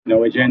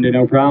No agenda,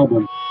 no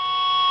problem.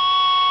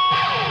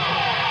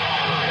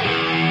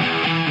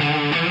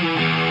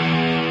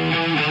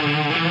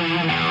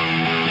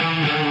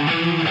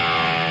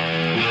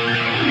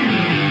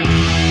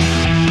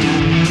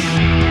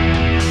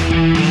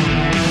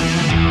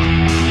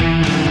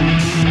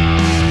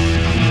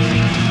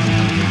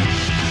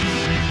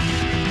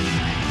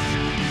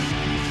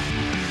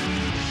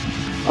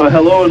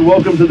 Hello and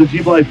welcome to the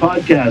Jeep Life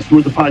Podcast.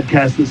 We're the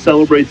podcast that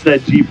celebrates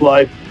that Jeep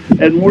life,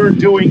 and we're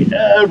doing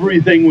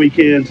everything we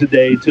can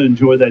today to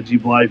enjoy that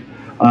Jeep life.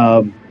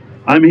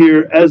 I'm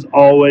here, as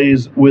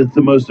always, with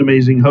the most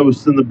amazing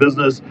hosts in the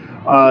business.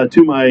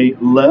 To my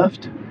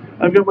left,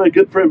 I've got my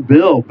good friend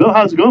Bill. Bill,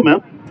 how's it going,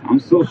 man? I'm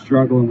still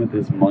struggling with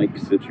this mic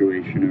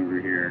situation over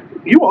here.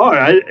 You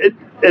are.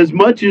 As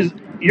much as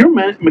you're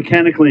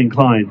mechanically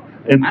inclined.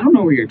 And I don't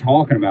know what you're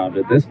talking about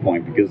at this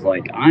point because,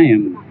 I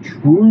am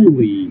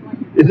truly...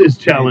 It is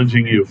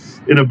challenging you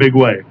in a big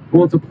way.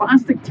 Well, it's a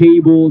plastic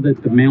table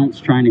that the mount's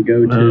trying to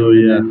go to. Oh,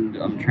 yeah. And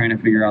I'm trying to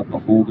figure out the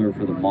holder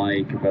for the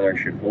mic, whether I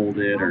should hold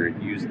it or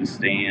use the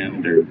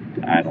stand, or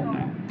I don't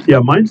know. Yeah,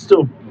 mine's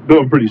still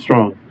going pretty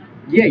strong.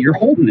 Yeah, you're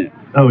holding it.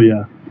 Oh,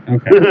 yeah.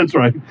 Okay. That's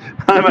right.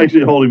 I'm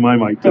actually holding my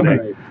mic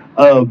today.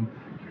 Right.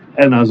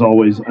 And as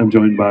always, I'm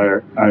joined by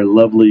our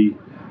lovely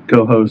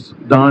co-host,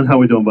 Don. How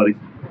we doing, buddy?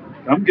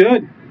 I'm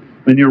good.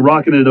 And you're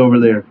rocking it over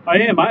there. I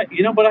am.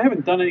 But I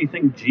haven't done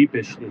anything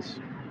Jeepish this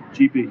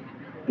week.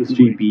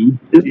 GP.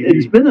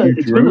 It's been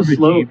a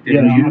slow. Jeep,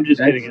 didn't you? I'm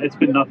just kidding. It's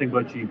been nothing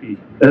but GP.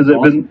 Has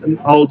it been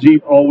all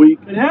Jeep all week?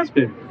 It has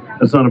been.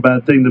 That's not a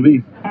bad thing to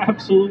be.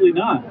 Absolutely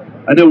not.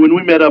 I know when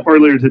we met up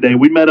earlier today,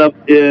 we met up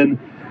and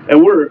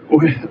we're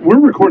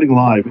recording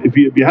live. If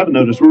you haven't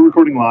noticed, we're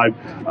recording live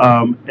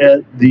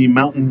at the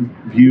Mountain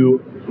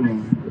View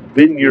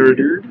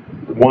Vineyard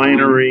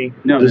Winery,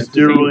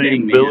 Distillery,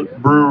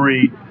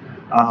 Brewery.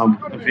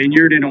 A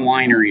vineyard and a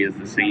winery is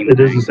the same It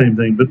thing. is the same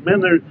thing, but man,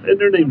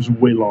 their name's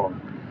way long.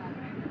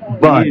 We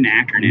But need an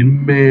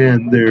acronym.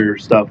 man, their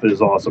stuff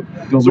is awesome.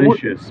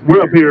 Delicious. So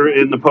we're up here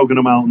in the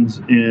Pocono Mountains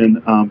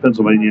in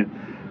Pennsylvania,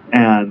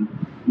 and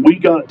we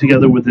got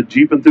together with the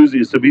Jeep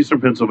Enthusiasts of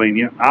Eastern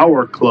Pennsylvania,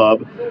 our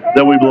club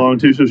that we belong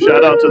to. So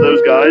shout out to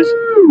those guys.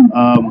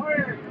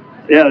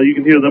 Yeah, you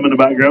can hear them in the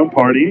background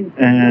partying,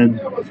 and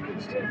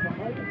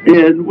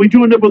we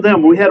joined up with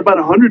them. We had about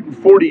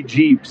 140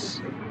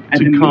 Jeeps At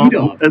the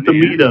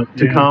meetup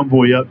to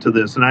convoy up to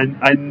this, and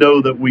I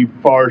know that we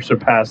far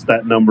surpassed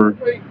that number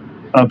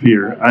up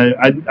here.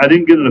 I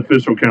didn't get an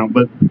official count,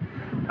 but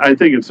I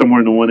think it's somewhere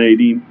in the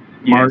 180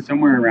 mark. Yeah,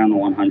 somewhere around the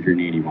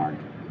 180 mark.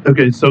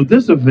 Okay, so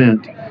this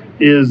event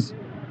is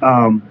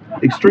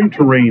Extreme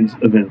Terrain's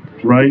event,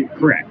 right?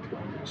 Correct.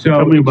 So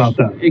Tell me about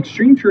that.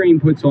 Extreme Terrain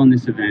puts on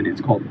this event.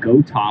 It's called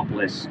Go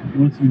Topless.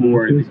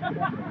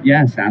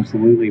 Yes,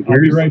 absolutely. I'll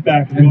be right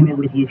back. I'm going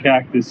over to Blue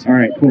Cactus. All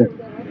right, cool.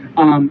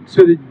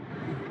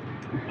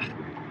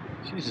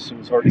 Jesus, it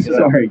was hard to get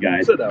Sorry,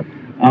 guys. Sit up.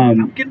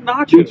 I'm getting The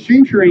nachos.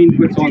 Extreme Terrain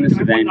puts on this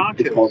event. Nachos.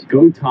 It's called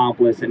Go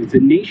Topless, and it's a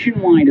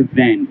nationwide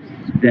event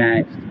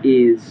that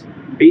is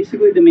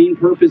basically the main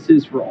purpose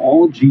is for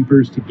all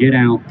Jeepers to get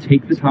out,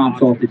 take the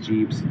tops off the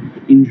Jeeps,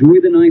 enjoy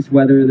the nice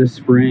weather of the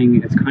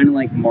spring. It's kind of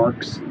like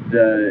marks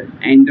the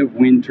end of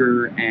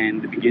winter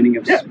and the beginning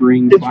of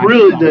spring. It's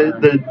really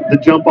summer. the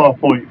jump off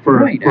point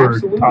for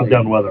absolutely. top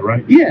down weather,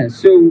 right? Yeah,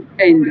 so,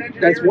 and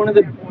that's one of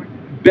the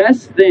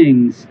best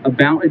things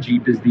about a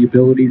Jeep is the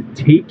ability to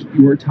take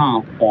your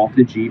top off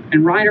the Jeep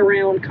and ride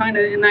around kind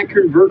of in that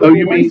convertible Oh,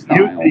 you mean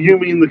lifestyle. you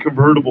mean the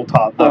convertible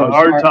top, Oh,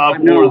 our sorry. top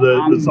No, or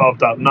the soft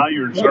top, not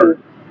your shirt.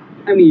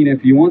 I mean,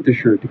 if you want the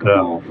shirt to come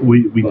off.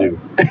 We do.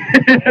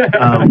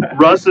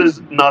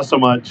 Russ's not so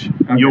much.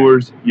 Okay.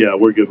 Yours, yeah,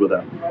 we're good with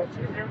that.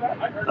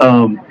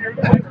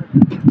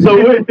 So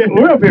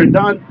we're up here,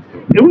 Don.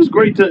 It was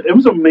great it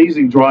was an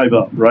amazing drive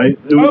up, right?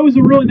 It was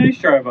a really nice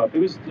drive up. It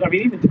was.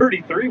 Even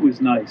 33 was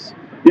nice.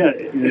 Yeah,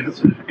 it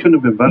couldn't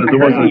have been better. There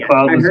wasn't a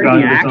cloud in the sky.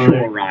 The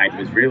actual ride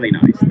was really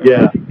nice, though.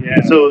 Yeah.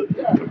 Yeah. So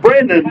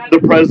Brandon, the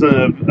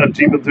president of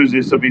Jeep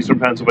Enthusiasts of Eastern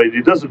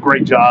Pennsylvania, does a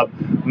great job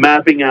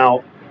mapping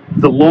out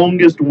the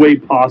longest way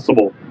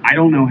possible. I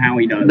don't know how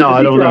he does No, it.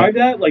 I don't know. Drive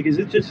that? Is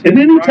it just? And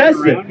then he drive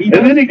tests it. around?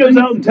 And then he goes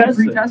out and tests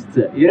it. Retests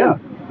it, yeah.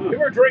 We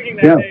were drinking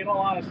that Yeah. day, in all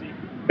honesty.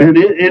 And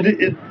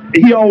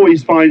he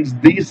always finds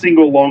the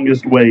single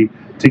longest way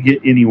to get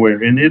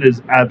anywhere, and it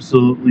is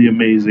absolutely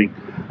amazing.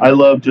 I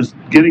love just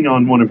getting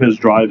on one of his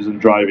drives and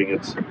driving.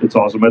 It's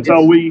awesome. It's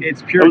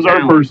pure. It was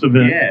talent. our first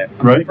event. Yeah,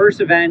 right.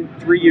 First event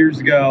 3 years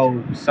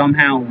ago.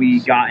 Somehow we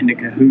got into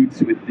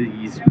cahoots with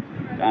these.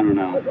 I don't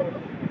know.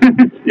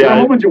 Yeah, a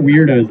whole bunch of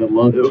weirdos that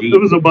love Jeep. It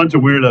was a bunch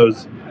of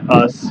weirdos.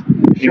 Us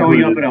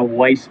showing up included. at a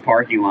Weiss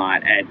parking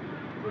lot at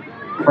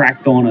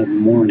crack dawn of the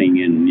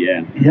morning, and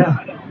yeah.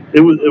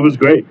 It was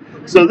great.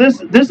 So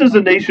this is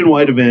a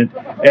nationwide event,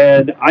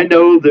 and I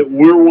know that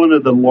we're one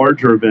of the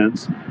larger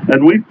events,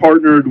 and we've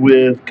partnered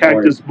with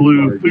Cactus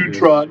Blue Food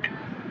Truck.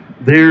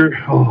 They're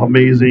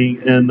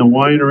amazing, and the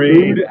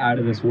winery Food out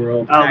of this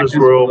world. Out of this Cactus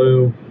world.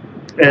 Blue,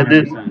 and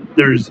then 100%.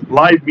 there's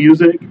live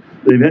music.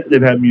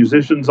 They've had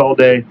musicians all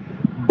day,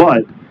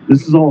 but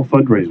This is all a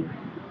fundraiser.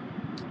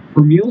 For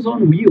Meals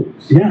on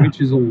Wheels, Yeah.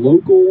 which is a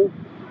local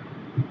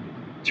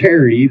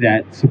charity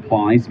that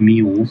supplies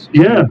meals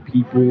Yeah. to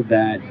people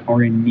that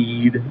are in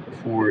need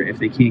for if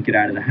they can't get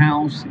out of the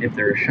house, if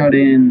they're shut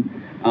in,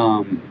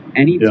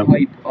 any Yeah.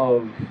 type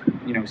of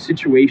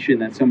situation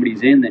that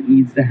somebody's in that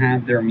needs to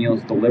have their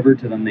meals delivered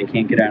to them. They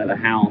can't get out of the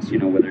house,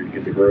 whether to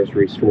get to the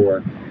grocery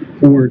store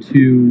or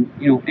to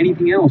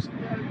anything else.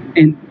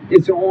 And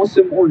it's an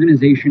awesome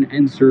organization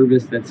and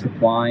service that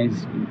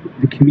supplies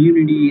the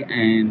community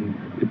and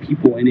the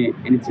people in it,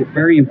 and it's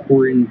very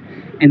important.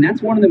 And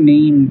that's one of the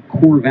main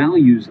core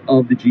values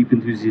of the Jeep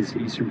Enthusiasts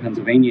of Eastern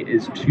Pennsylvania,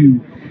 is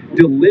to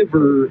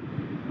deliver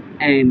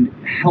and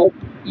help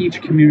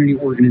each community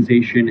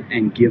organization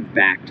and give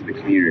back to the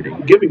community.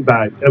 Giving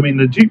back. I mean,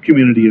 the Jeep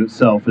community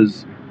itself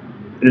is,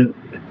 they're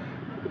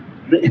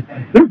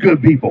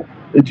good people.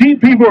 The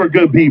Jeep people are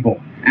good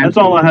people. That's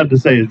all I have to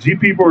say is Jeep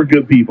people are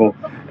good people.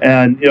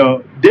 And,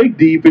 dig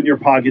deep in your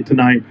pocket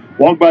tonight.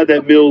 Walk by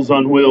that Meals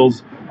on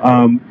Wheels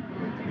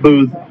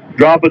booth.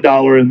 Drop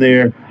 $1 in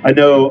there. I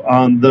know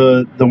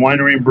the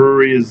winery and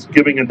brewery is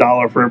giving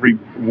 $1 for every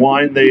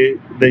wine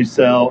they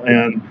sell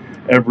and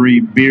every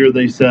beer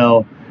they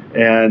sell.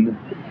 And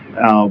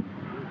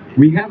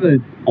we have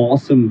an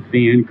awesome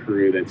fan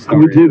crew that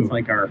started. We do. It's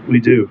like our we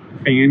do.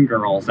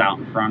 fangirls out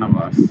in front of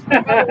us.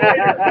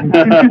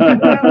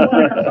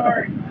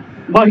 Sorry.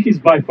 Mike is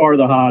by far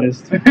the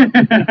hottest.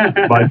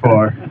 By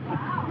far.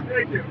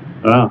 Thank you.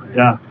 Oh,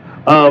 yeah.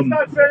 It's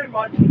not saying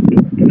much.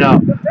 No,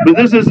 but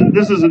this is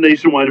a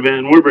nationwide event,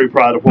 and we're very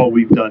proud of what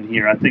we've done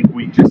here. I think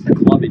we Just the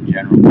club in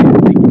general, man.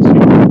 Like,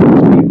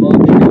 we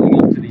love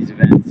showing up to these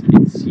events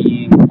and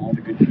seeing all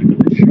the good people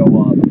that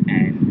show up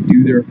and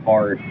do their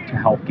part to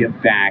help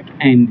give back.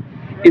 And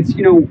it's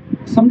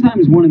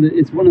sometimes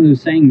it's one of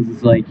those sayings.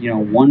 It's like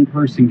one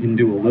person can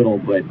do a little,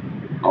 but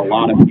a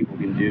lot of people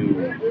can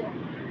do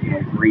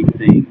great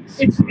things.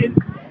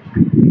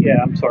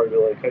 Yeah, I'm sorry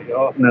to cut you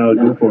off. no,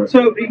 go for it.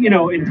 So,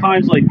 in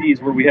times like these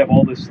where we have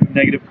all this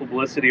negative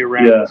publicity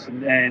around Yeah. us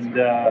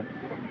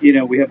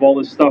and we have all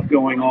this stuff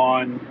going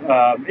on,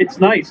 it's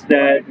nice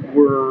that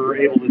we're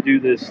able to do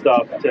this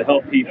stuff to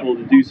help people,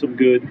 to do some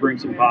good, bring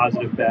some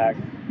positive back.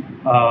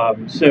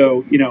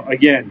 So,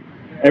 again,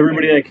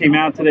 everybody that came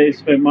out today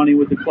spent money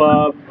with the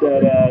club,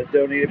 that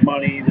donated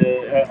money,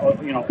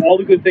 all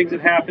the good things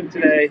that happened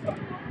today.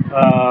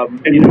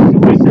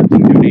 And we're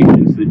accepting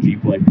donations to the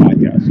Jeep Life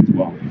podcast as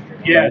well.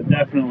 Yeah,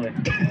 definitely.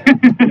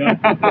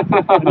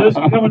 And those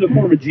can come in the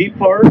form of Jeep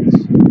parts,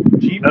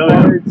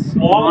 Parts,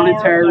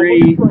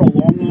 monetary, for a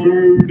long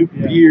food,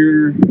 Yeah.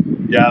 beer,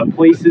 Yeah.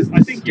 places to I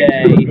think stay.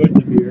 it's good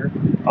to beer.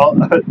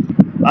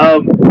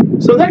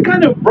 So that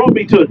kind of brought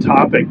me to a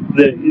topic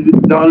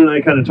that Don and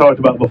I kind of talked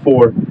about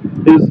before.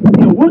 Is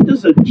what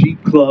does a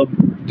Jeep club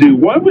do?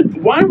 Why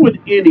would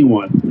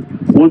anyone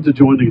want to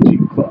join a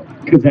Jeep club?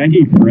 Because I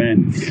need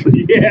friends.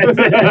 Yeah,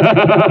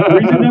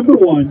 reason number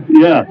one.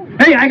 Yeah,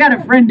 Hey, I got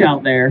a friend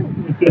out there.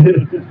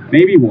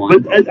 Maybe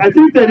one. but I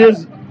think that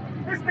is,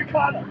 Mr.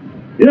 Connor.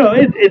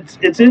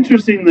 it's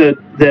interesting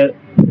that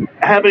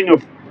having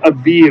a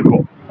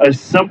vehicle, a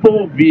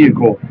simple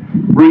vehicle,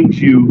 brings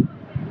you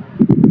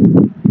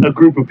a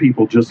group of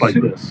people just like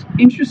So- this.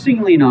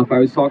 Interestingly enough, I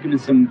was talking to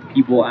some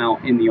people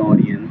out in the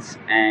audience,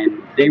 and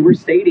they were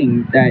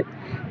stating that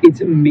it's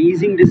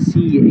amazing to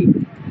see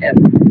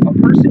a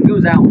person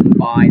goes out and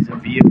buys a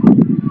vehicle.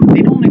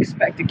 They don't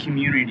expect a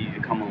community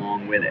to come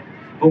along with it.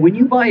 But when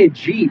you buy a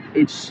Jeep,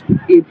 it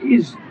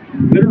is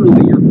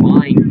literally you're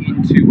buying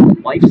into a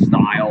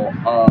lifestyle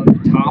of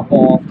top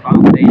off,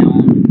 top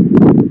down,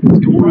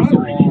 doors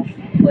off.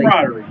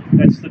 Camaraderie.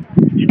 That's the.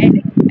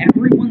 And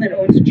everyone that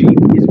owns a Jeep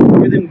is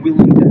more than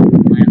willing to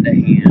lend a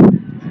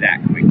hand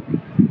that quickly.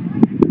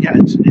 Yeah,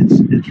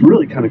 it's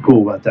really kind of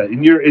cool about that.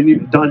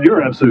 And Don,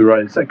 you're absolutely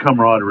right. It's that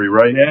camaraderie,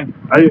 right? Yeah.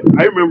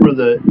 I remember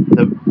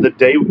the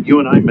day you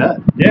and I met.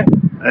 Yeah.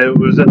 It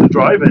was at the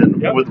drive-in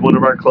Yep. with one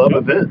of our club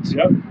Yep. events,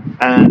 Yep.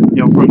 and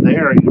from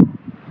there,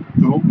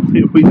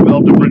 we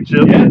developed a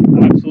friendship. Yeah.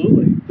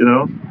 Absolutely.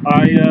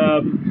 I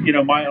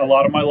A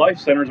lot of my life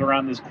centers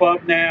around this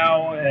club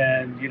now,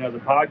 and the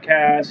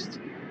podcast.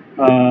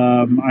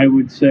 I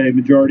would say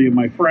majority of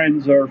my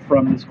friends are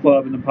from this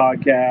club and the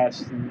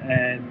podcast,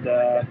 and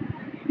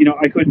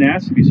I couldn't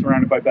ask to be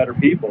surrounded by better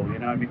people.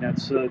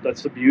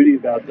 That's the beauty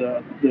about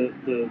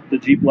the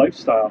Jeep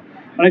lifestyle.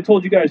 And I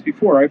told you guys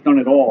before, I've done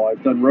it all.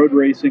 I've done road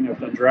racing, I've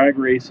done drag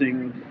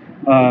racing,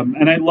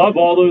 and I love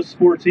all those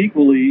sports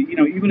equally.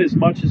 Even as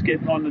much as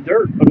getting on the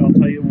dirt. But I'll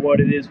tell you what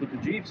it is with the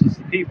Jeeps is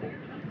the people.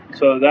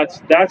 So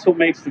that's what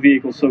makes the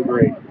vehicle so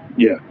great.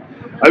 Yeah,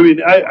 I mean,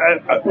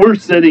 we're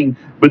sitting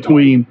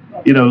between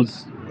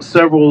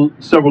several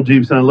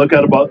Jeeps, and I look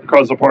out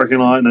across the parking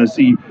lot, and I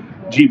see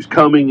Jeeps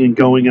coming and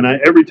going, and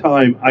every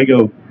time I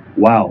go,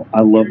 wow,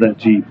 I love that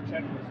Jeep,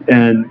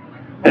 and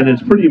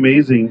it's pretty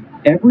amazing.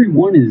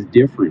 Everyone is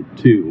different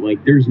too.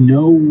 Like, there's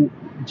no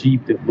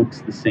Jeep that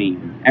looks the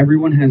same.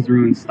 Everyone has their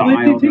own style,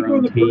 They take their on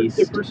own the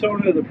taste.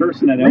 persona of the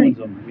person that Right. owns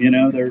them.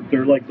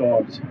 They're like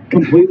dogs.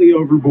 Completely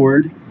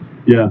overboard.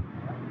 Yeah.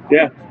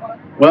 Yeah.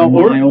 Well,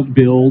 or mild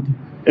build.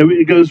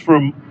 it goes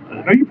from.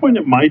 Are you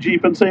pointing at my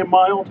Jeep and saying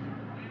mild?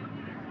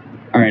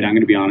 All right, I'm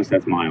going to be honest.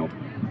 That's mild.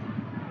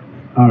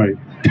 All right.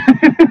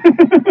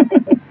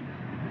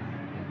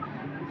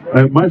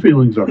 My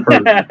feelings are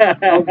hurt.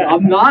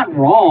 I'm not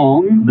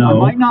wrong. No. I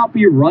might not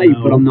be right,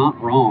 No. but I'm not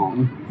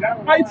wrong.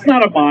 It's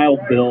not a mild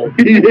build.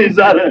 he is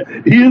out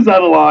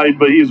of line,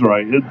 but he's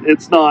right.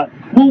 It's not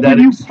Well, that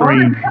when you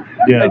extreme. put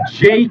Yeah. a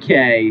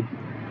JK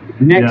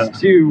next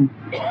to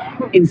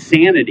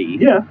insanity,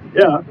 Yeah.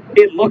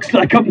 it looks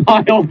like a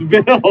mild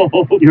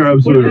build. You're Put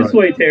absolutely it this right.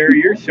 way,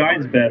 Terry, yours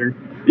shines better.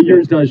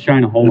 Yours does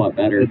shine a whole lot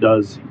better. It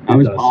does. I It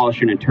was does.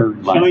 polishing a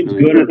turd last Shines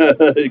night.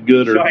 gooder.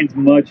 Gooder. Shines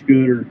much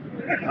gooder.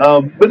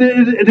 But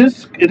it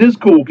is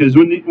cool because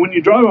when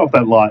you drive off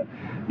that lot,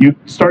 you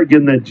start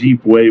getting that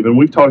Jeep Wave, and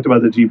we've talked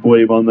about the Jeep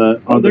Wave on the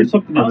Oh, there's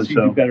something on else the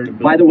you do show. better to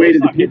build. By the way, Well, to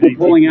it's the not people getting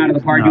pulling any out of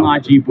the parking No.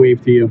 lot, Jeep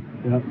wave to you.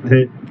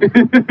 Hey.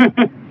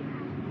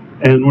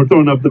 And we're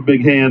throwing up the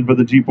big hand for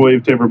the Jeep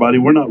Wave to everybody.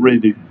 We're not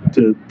ready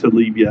to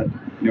leave yet.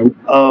 Nope.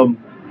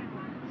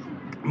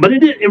 But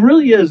it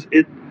really is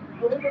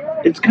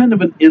it's kind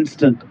of an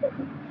instant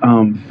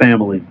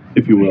family,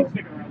 if you will.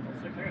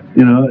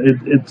 You know,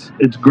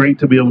 it's great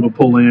to be able to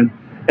pull in,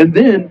 and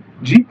then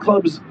Jeep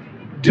clubs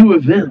do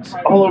events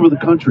all over the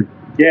country.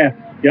 Yeah.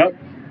 Yep.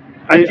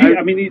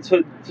 I mean,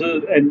 to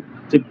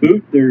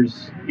boot,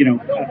 there's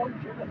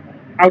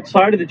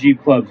outside of the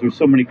Jeep clubs, there's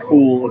so many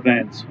cool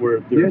events where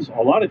there's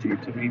a lot of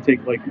Jeeps. I mean, you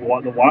take like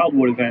the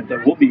Wildwood event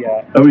that we'll be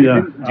at. Oh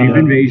yeah, Jeep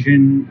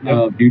Invasion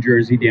of New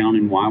Jersey down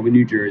in Wildwood,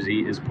 New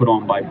Jersey is put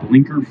on by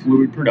Blinker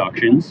Fluid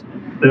Productions.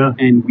 Yeah.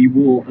 And we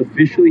will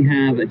officially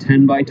have a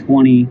 10 by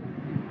 20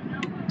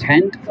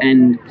 tent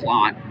and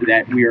plot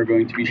that we are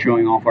going to be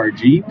showing off our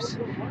Jeeps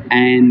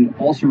and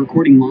also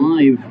recording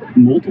live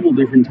multiple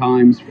different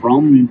times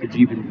from the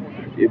Jeep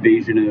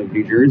Invasion of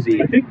New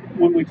Jersey. I think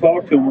when we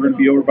talk to them, we're going to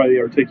be over by the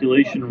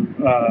articulation,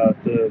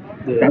 the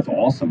That's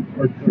awesome.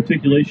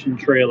 articulation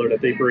trailer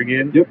that they bring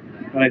in. Yep.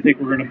 And I think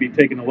we're going to be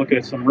taking a look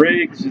at some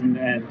rigs and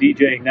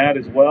DJing that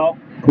as well.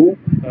 Cool.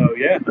 Oh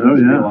yeah. Oh It's gonna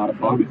be yeah. a lot of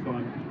That'll be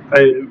fun.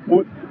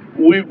 fun.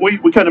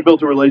 We kind of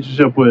built a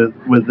relationship with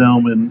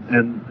them,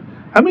 and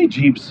how many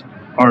Jeeps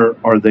are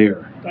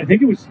there? I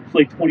think it was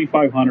like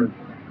 2,500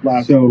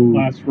 last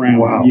round.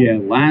 Wow. Yeah,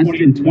 last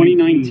in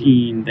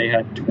 2019, 2019 they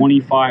had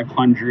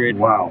 2,583,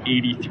 Wow.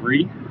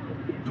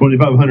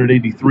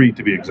 2,583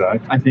 to be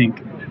exact. I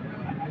think.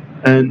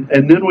 And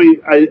then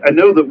I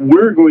know that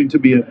we're going to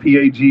be at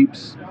PA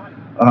Jeep's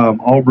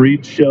All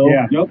Breed show.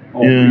 Yeah. Yep.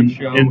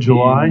 In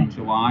July? In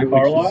July,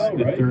 Carlisle, which is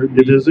the right? third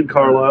It is in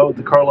Carlisle at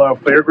the Carlisle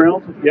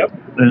Fairground. Yep.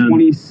 And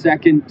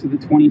 22nd to the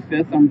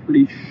 25th. I'm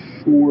pretty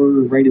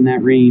sure, right in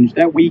that range.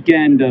 That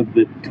weekend of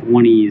the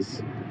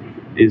 20s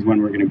is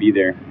when we're going to be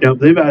there. yeah,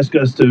 they've asked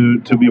us to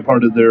be a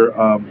part of their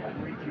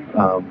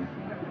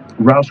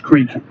Rouse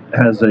Creek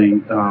has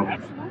a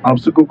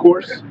obstacle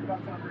course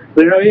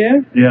there. Oh yeah.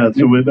 Yeah,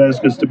 so we've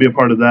asked us to be a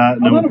part of that,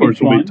 and Oh, then of that'll be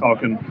course we'll be fun.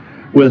 talking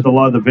with a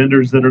lot of the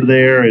vendors that are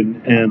there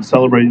and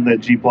celebrating that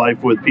Jeep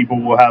life with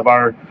people. We'll have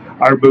our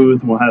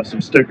booth, and we'll have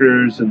some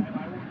stickers, and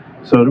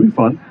so it'll be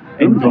fun.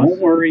 It'll And be fun. don't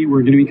worry,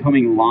 we're going to be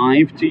coming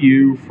live to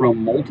you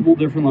from multiple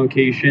different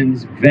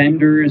locations,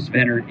 vendors,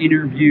 vendor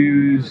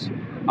interviews,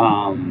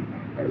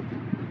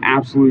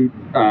 absolute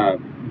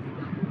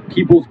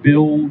people's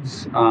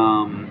builds.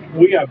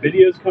 We got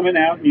videos coming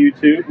out on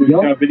YouTube. We've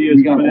got videos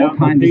we got coming all out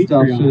kinds on of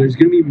stuff. Patreon. So there's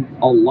going to be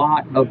a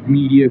lot of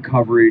media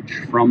coverage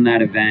from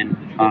that event.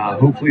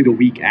 Hopefully, the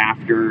week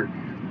after,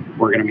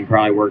 we're going to be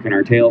probably working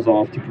our tails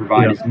off to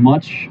provide Yeah. as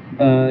much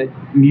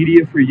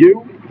media for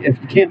you if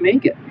you can't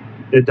make it.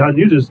 Yeah, Don,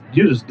 you just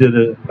did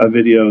a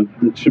video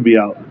that should be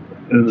out.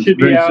 And it's Should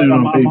be very out. soon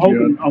I'm on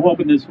Patreon.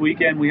 hoping this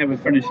weekend. We haven't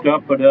finished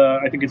up, but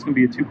I think it's going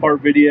to be a 2-part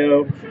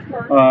video.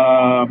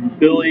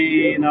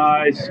 Billy and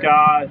I,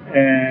 Scott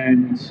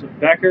and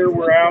Becker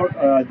were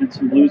out. Did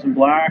some blues and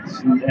blacks,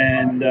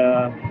 and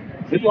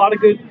did a lot of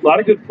good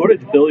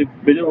footage. Billy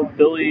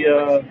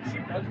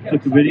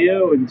took the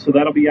video, and so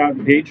that'll be out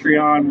on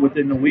Patreon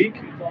within the week.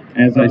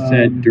 As I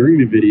said during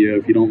the video,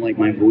 if you don't like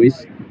my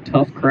voice,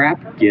 tough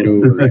crap, get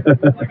over it.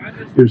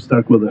 You're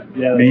stuck with it.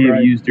 Yeah, May that's have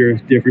right. used a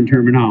different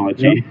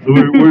terminology.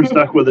 We're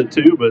stuck with it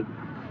too, but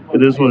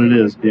it is what it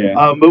is.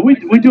 Yeah. But we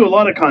do a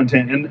lot of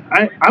content, and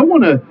I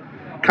want to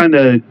kind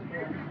of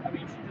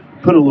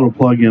put a little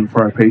plug in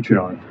for our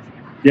Patreon.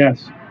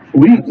 Yes.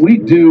 We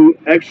do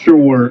extra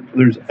work.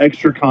 There's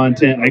extra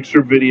content,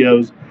 extra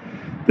videos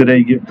that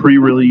they get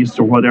pre-released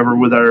or whatever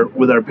with our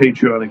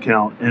Patreon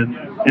account,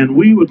 and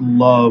we would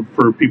love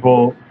for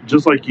people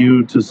just like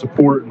you to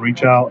support and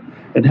reach out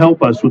and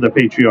help us with a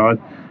Patreon,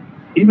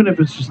 even if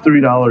it's just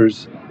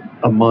 $3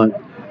 a month.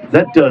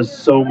 That does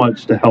so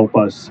much to help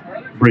us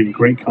bring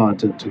great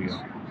content to you.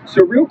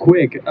 So real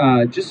quick,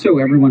 just so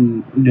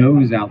everyone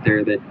knows out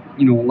there that,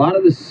 a lot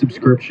of the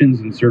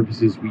subscriptions and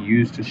services we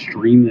use to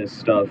stream this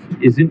stuff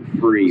isn't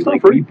free. It's not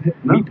free.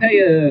 We pay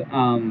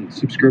a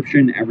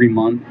subscription every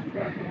month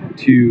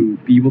to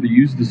be able to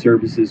use the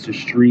services to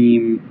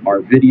stream our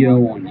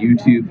video on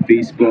YouTube,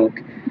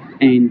 Facebook,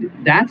 And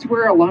that's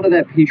where a lot of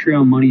that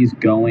Patreon money is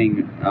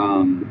going.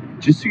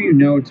 Just so you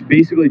know, it's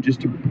basically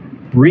just to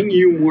bring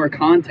you more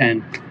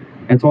content.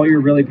 That's all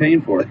you're really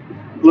paying for.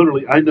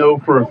 Literally, I know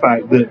for a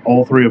fact that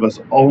all three of us,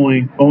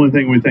 only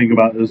thing we think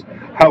about is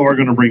how we're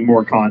going to bring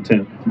more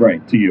content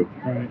to you.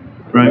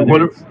 Right.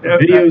 Whether it's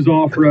videos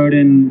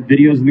off-roading,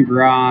 videos in the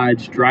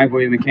garage,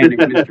 driveway mechanic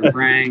Mr.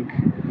 Frank.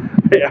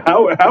 Hey,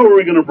 how are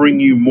we going to bring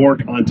you more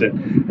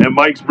content? And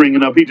Mike's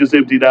bringing up, he just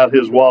emptied out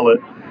his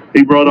wallet.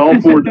 He brought all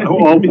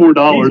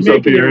 $4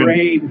 up here.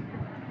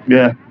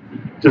 Yeah.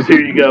 Just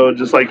here you go.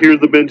 Just like, here's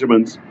the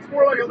Benjamins. It's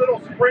more like a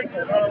little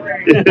sprinkle, not a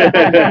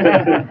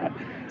rain.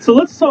 So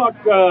let's talk.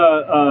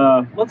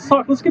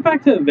 Let's get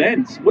back to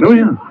events.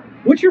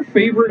 What's your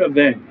favorite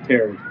event,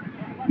 Terry?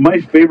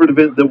 My favorite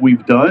event that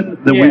we've done,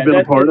 that we've been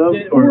a part of?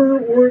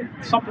 Or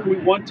something we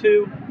want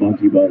to?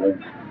 Monkey Butler.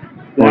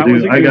 Well,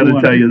 dude, I got to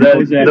tell you,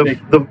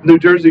 the New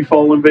Jersey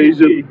Fall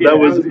Invasion, that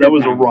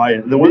was a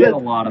riot. We had a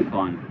lot of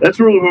fun. That's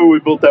really where we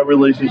built that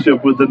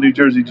relationship with the New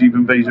Jersey Jeep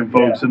Invasion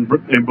folks and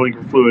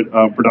Blinker Fluid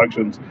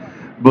Productions.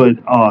 But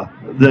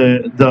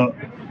the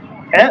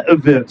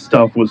at-event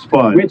stuff was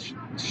fun.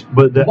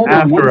 But the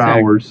after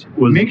hours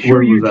was make sure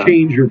where you was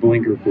change your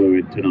blinker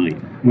fluid tonight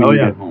when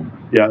you get home.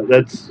 Yeah,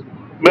 that's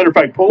matter of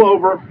fact. Pull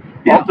over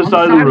off the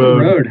side of the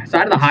road,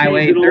 side of the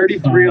highway,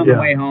 33 on the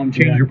way home.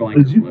 Change your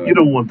blinker fluid. You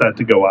don't want that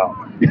to go out,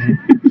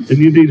 and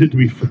you need it to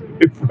be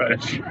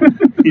fresh.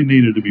 You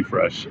need it to be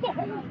fresh.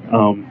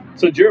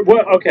 So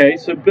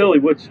Billy,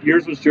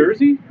 yours was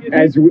Jersey?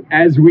 As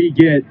we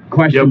get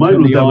questions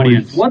from the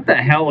audience, what the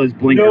hell is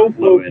blinker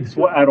fluid?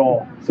 No at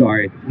all.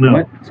 Sorry. No.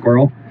 What?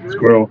 Squirrel.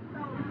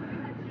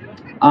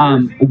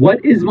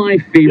 What is my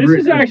favorite?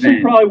 This is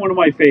actually probably one of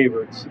my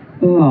favorites.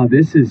 Oh,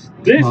 this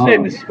tough.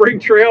 And the Spring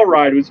Trail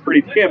Ride was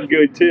pretty damn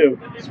good too.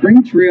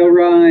 Spring Trail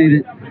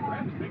Ride,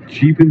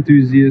 Jeep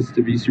Enthusiast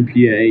of Eastern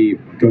PA,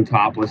 Go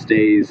Topless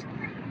Days.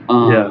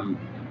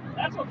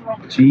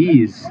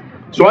 Jeez.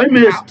 So I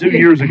missed 2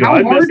 years ago.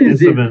 I missed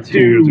this event 2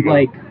 years ago.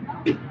 Like,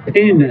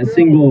 pin a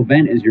single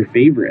event as your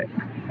favorite?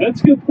 That's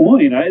a good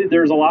point.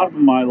 There's a lot of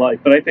them I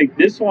like, but I think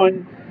this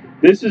one.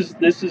 This is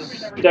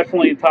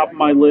definitely top of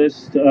my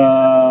list.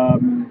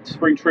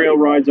 Spring Trail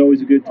Ride's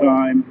always a good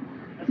time.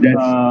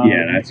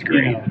 That's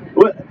great. You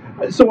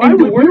know. So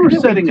we were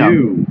setting up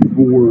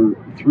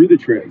through the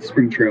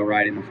Spring Trail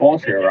Ride and the Fall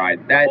Trail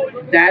Ride.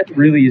 That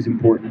really is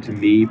important to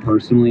me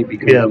personally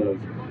because of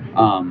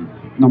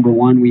number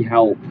one, we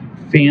help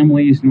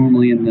families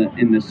normally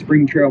in the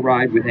Spring Trail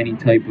Ride with any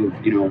type of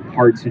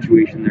hard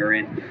situation they're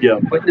in. Yeah.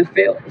 But in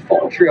the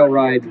Fall Trail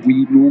Ride,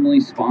 we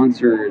normally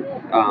sponsor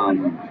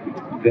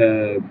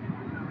the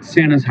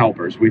Santa's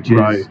Helpers, which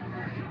is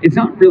it's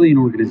not really an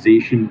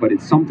organization, but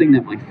it's something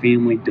that my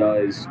family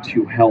does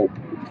to help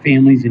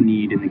families in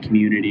need in the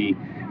community,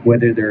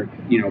 whether they're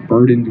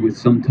burdened with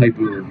some type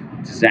of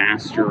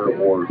disaster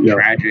or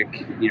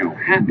tragic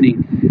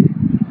happening,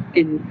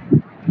 and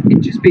it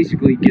just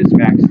basically gives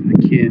back to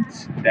the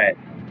kids that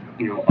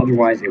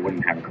otherwise they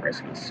wouldn't have a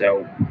Christmas.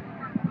 So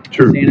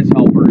Santa's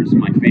Helpers,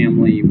 my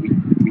family,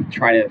 we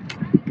try to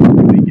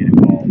really get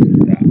involved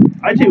with that.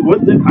 I tell you what,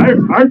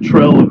 our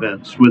trail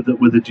events with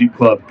the Jeep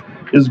Club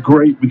is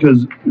great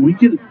because we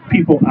get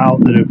people out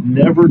that have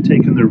never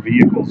taken their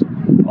vehicles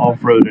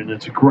off-road, and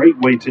it's a great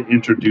way to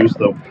introduce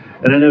them.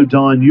 And I know,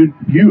 Don,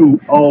 you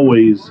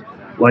always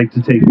like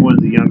to take one of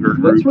the younger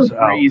groups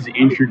out.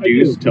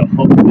 Introduce to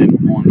hook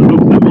them on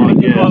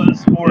the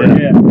sport.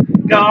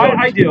 No,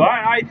 I do.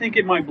 I think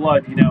in my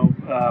blood,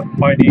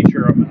 by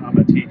nature, I'm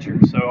a teacher,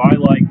 so I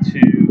like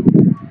to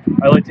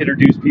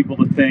introduce people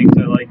to things.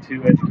 I like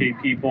to educate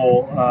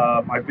people.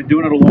 I've been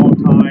doing it a long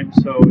time,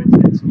 so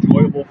it's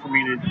enjoyable for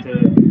me to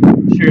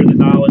share the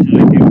knowledge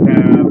that I do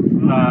have.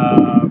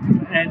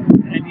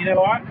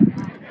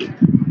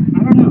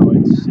 I don't know.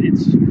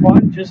 It's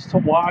fun just to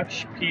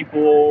watch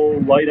people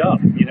light up,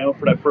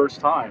 for that first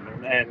time,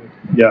 and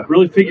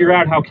really figure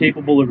out how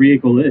capable the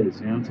vehicle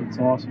is. It's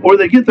awesome. Or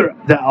they get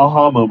that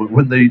aha moment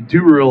when they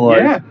do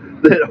realize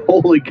that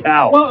holy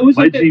cow,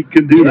 my Jeep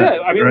can do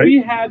that. I mean,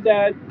 we had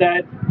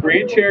that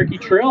Grand Cherokee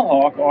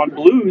Trailhawk on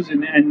Blues,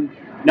 and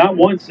not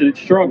once did it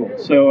struggle.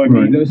 So I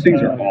mean, those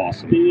things are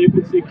awesome.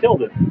 It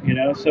killed it,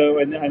 So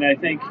and I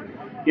think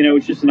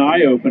it's just an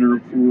eye opener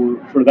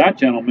for that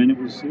gentleman. It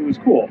was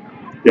cool.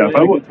 Yeah,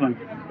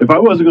 if I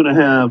wasn't going to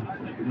have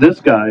this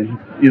guy,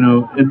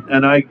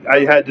 and I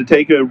had to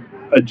take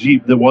a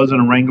Jeep that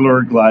wasn't a Wrangler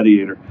or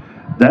Gladiator,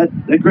 that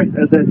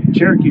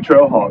Cherokee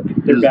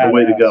Trailhawk is the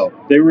way to go.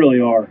 They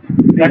really are.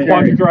 That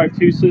Quadra Drive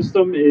 2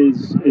 system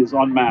is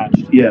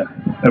unmatched. Yeah,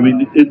 I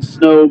mean, in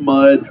snow,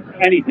 mud,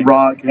 anything,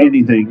 rock,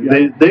 anything.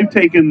 Yep. They've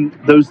taken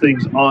those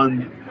things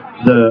on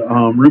the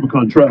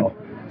Rubicon Trail.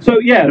 So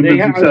I was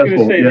going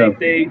to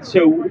say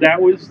so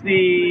that was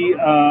the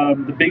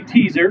big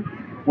teaser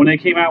when they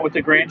came out with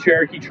the Grand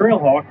Cherokee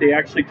Trailhawk. They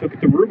actually took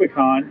it to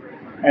Rubicon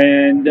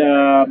and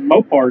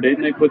Mopar did,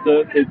 and they put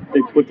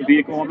the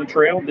vehicle on the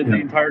trail and did the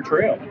entire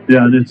trail.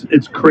 Yeah, and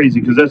it's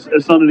crazy because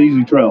that's not an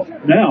easy trail.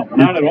 No,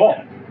 not at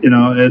all.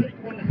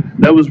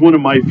 that was one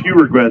of my few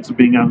regrets of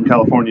being out in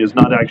California, is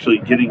not actually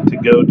getting to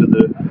go to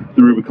the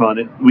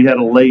Rubicon. We had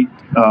a late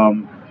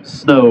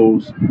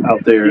snows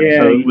out there,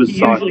 Yeah, so it was you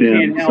socked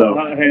usually in. can't So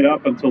head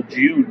up until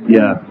June.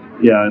 yeah,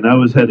 and I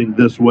was heading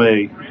this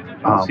way.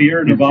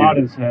 Sierra in June.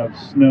 Nevadas have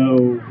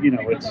snow.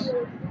 It's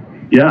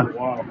Yeah.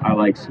 wow. I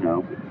like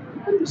snow.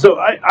 So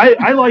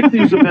I like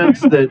these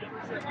events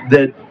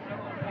that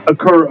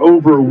occur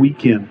over a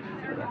weekend,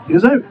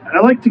 because I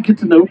like to get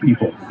to know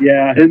people.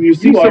 Yeah, And you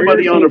see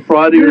somebody on a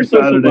Friday you're or a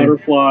social Saturday.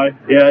 butterfly.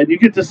 Yeah, and you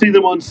get to see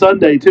them on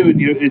Sunday too,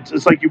 and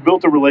it's like you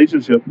built a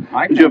relationship.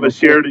 I can You have have a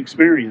shared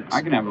experience.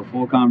 I can have a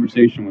full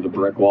conversation with a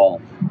brick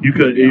wall. You To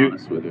could. be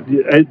honest with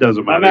you. It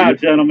doesn't I'm matter. out,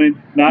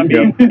 gentlemen. Not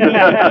me.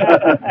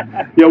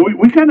 Yeah,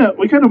 we kind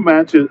of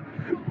match it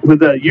with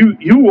that.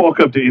 You walk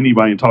up to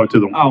anybody and talk to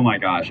them. Oh my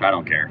gosh, I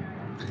don't care.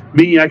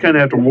 Me, I kind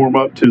of have to warm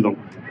up to them.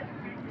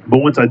 But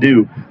once I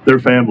do, they're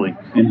family.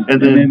 And then-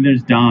 then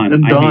there's Don.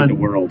 and I Don. hate the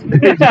world.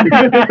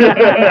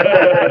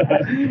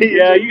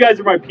 Yeah, you guys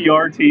are my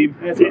PR team.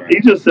 That's all right.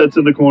 He just sits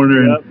in the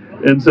corner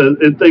and says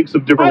and thinks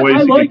of different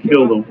ways he can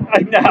kill them.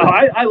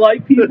 I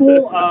like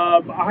people.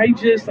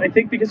 I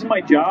think because of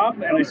my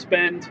job, and I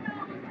spend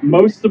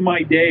most of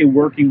my day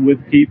working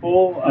with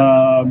people.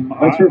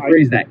 Let's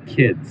rephrase that,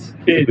 kids.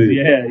 Kids,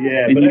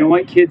 yeah. And But you know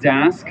what kids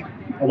ask?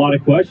 a lot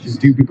of questions.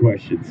 Stupid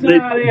questions.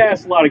 Nah, they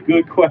ask a lot of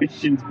good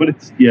questions, but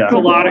it's Yeah. a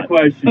lot of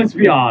questions. Let's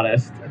be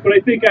honest. But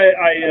I think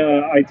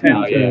I tend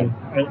No, to.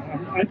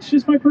 yeah. It's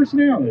just my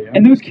personality.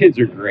 And those kids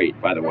are great,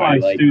 by the way. My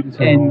Like, students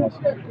are and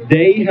awesome.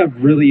 they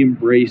have really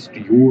embraced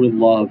your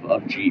love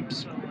of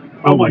Jeeps.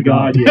 Oh my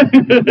God! Yeah.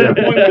 To the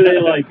point where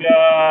they're like,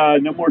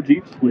 no more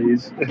Jeeps,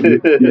 please. But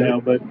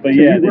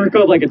yeah. you work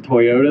on like a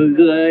Toyota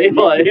today.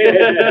 Like,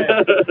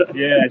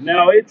 Yeah.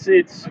 No, it's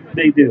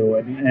they do,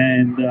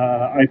 and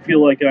I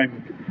feel like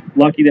I'm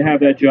lucky to have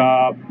that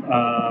job.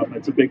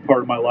 It's a big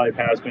part of my life,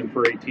 has been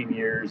for 18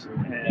 years,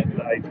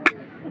 and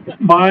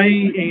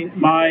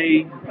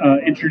my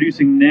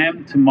introducing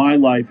them to my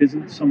life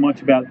isn't so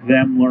much about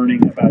them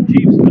learning about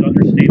Jeeps, but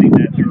understanding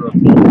that there are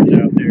cultures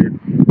out there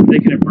they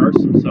can immerse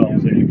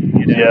themselves in.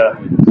 Yeah.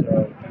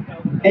 So,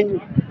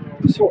 And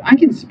so I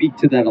can speak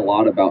to that a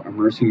lot about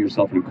immersing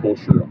yourself in a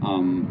culture.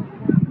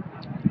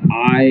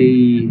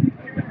 I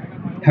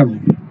have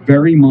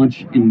very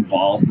much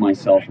involved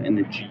myself in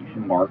the Jeep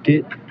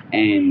market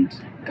and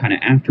kind of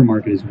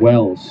aftermarket as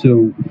well.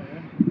 So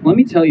let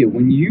me tell you,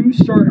 when you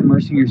start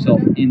immersing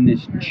yourself in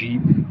this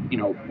Jeep,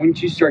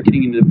 once you start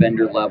getting into the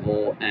vendor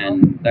level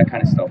and that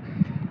kind of stuff,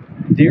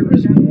 there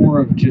is more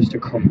of just a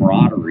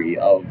camaraderie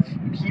of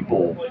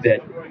people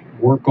that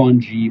work on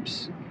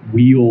Jeeps,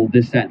 wheel,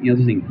 this, that, and the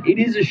other thing. It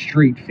is a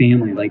straight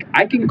family. Like,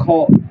 I can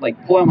pull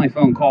out my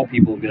phone, call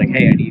people, and be like,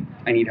 hey,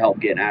 I need help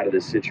getting out of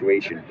this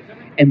situation.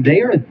 And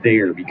they are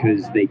there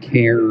because they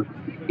care.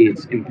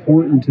 It's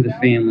important to the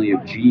family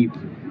of Jeep.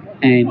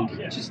 And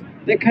just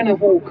that kind of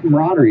whole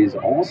camaraderie is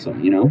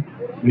awesome,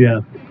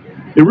 Yeah,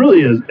 it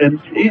really is, and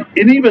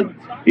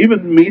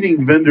even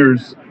meeting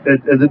vendors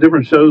at the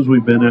different shows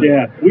we've been at.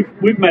 yeah,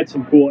 we've met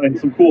some cool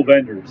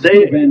vendors.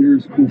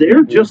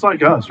 They're just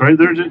like us, right?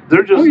 They're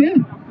just Oh, yeah.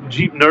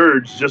 Jeep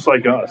nerds, just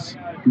like us.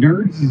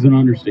 Nerds is an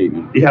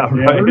understatement. Yeah,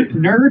 right.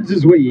 Nerds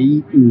is what you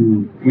eat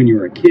when you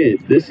were a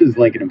kid. This is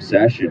like an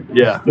obsession.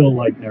 Yeah, Still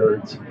like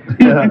nerds.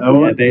 yeah.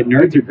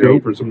 Nerds are Go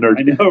great. for some nerds.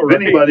 I know, If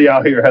right? anybody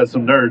out here has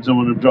some nerds, I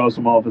want to draw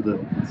some off of the.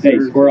 Hey,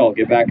 Squirrel,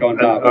 get back on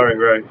top. All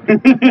right.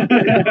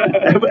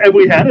 Have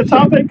we had a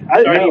topic?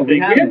 Or No, we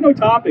anything. We have no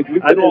topic.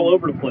 We've I been didn't- all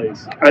over the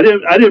place. I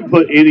didn't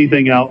put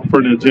anything out for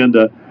an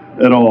agenda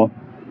at all,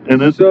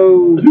 and it's,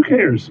 So, who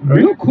cares? Right?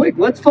 real quick,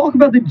 let's talk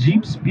about the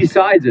Jeeps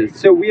besides us.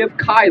 So, we have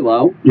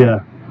Kylo.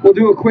 Yeah. We'll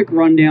do a quick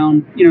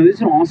rundown. This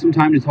is an awesome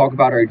time to talk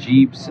about our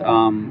Jeeps,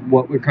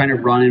 what we're kind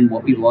of running,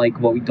 what we like,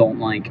 what we don't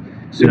like.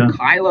 So, Yeah.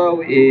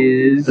 Kylo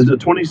is It's a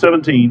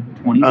 2017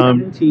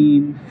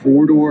 2017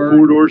 four-door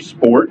four-door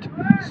sport.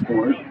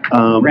 sport.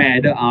 Red.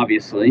 Red,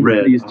 obviously.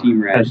 Red. We use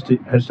Team Red.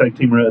 Hashtag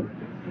Team Red.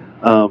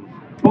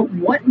 But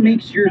what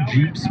makes your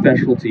Jeep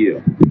special to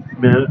you?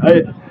 Man,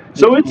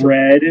 it's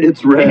Red.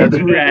 It's red.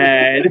 It's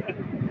red.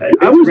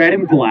 I was Red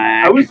and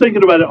black. I was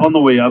thinking about it on the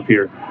way up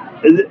here.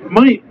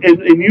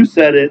 And you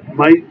said it.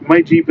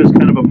 My Jeep is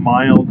kind of a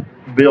mild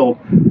build,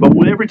 but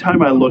every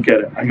time I look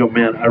at it, I go,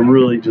 man, I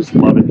really just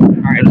love it. All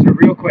right, so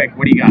real quick,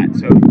 what do you got?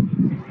 So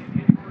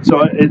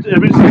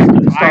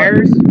it's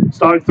Tires?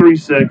 stock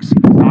 3.6. Stock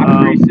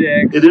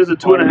 3.6. It is a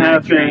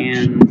 2.5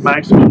 inch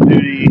maximum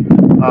duty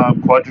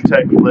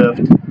Quadratec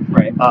lift,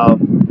 Right.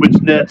 which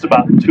nets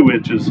about 2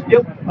 inches.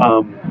 Yep.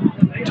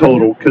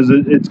 Total, because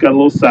it's got a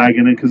little sag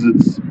in it, because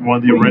it's one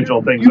of the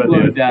original things you I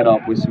load did. that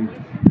up with some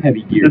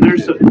heavy gear. And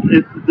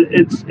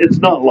it's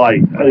not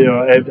light.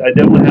 I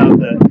definitely have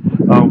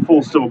that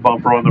full steel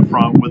bumper on the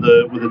front with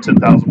a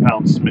 10,000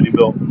 pound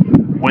Smittybilt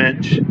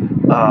winch.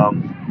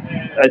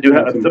 I do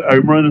have.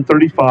 I'm running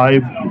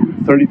 35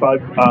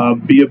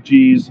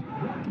 BFGs.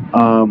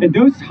 And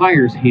those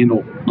tires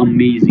handle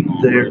amazing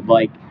on They're- road.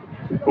 Like,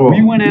 Oh,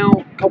 we went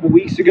out a couple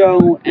weeks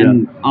ago,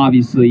 and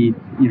obviously,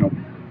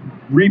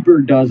 Reaper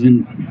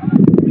doesn't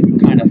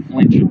kind of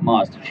clinch and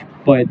must.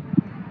 But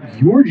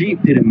your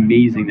Jeep did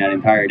amazing that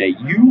entire day.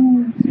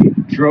 You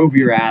drove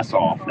your ass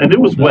off. And it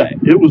was all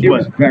wet. day. It was wet.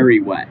 was very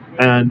wet.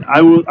 And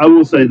I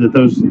will say that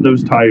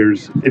those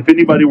tires. If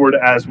anybody were to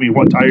ask me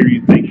what tire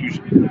you think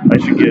I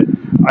should get,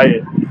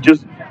 I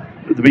just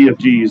the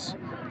BFGs.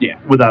 Yeah,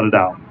 without a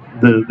doubt.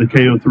 The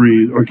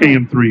KO3 or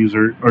KM3s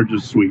are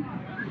just sweet.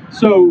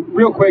 So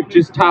real quick,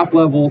 just top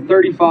level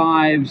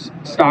 35s,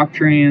 stock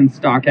trans,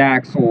 stock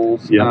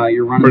axles. Yeah,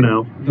 you're running for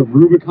now. the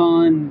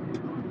Rubicon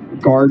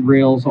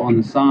guardrails on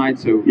the side,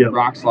 so Yep.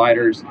 rock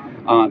sliders.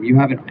 You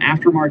have an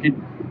aftermarket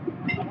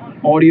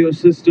audio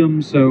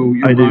system, so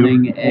you're I do.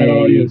 running That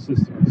audio a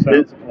system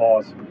sounds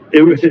awesome.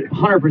 It was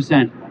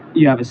 100%.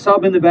 You have a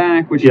sub in the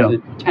back, which Yeah. is a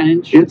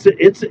 10-inch.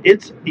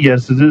 it's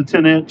yes, it's a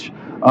 10-inch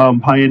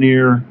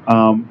Pioneer,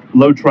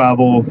 low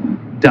travel,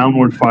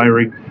 downward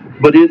firing,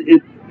 but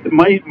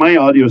my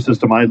audio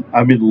system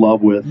I'm in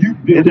love with. You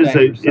built It is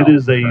that yourself, it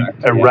is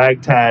correct? a Yeah.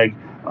 ragtag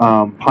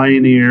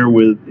Pioneer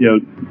with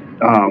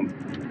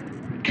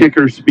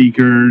kicker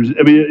speakers.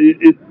 I mean,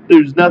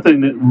 there's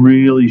nothing that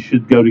really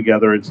should go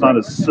together. It's not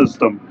a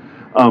system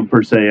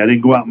per se. I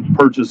didn't go out and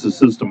purchase a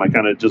system. I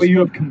kind of just But you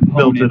have components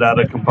built it out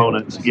of that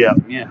components. compose Yeah. the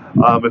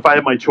system, yeah. If I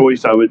had my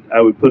choice, I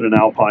would put an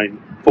Alpine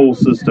full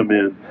system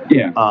in.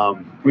 Yeah.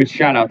 Um, Which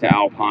shout out to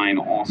Alpine,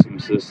 awesome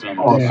system.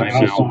 Awesome I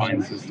have an system.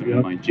 Alpine system in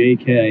Yep. my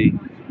JK.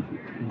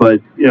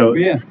 but But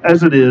yeah,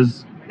 as it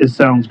is, it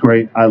sounds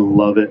great. I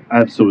love it. I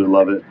absolutely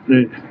love it.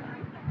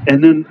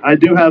 And then I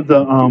do have the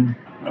oh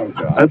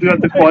god, I've got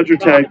the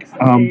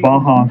Quadratec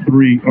Baja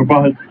 3 or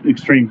Baja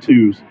Extreme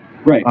 2s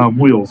right.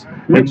 wheels,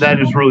 and that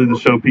is really the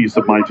showpiece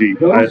of my Jeep.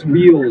 Those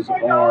wheels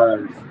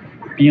are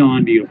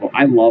beyond beautiful.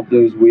 I love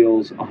those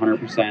wheels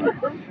 100%.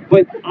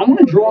 But I want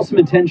to draw some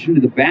attention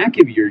to the back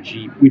of your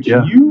Jeep, which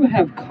Yeah. you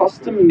have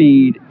custom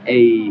made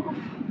a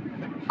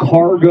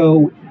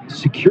cargo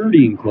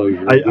security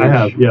enclosure. I which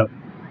have, yeah.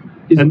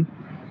 is And-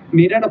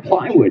 made out of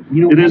plywood.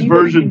 You know, It is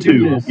anybody version can do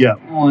 2, this yeah.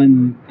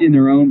 in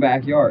their own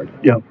backyard.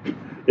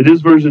 It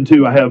is version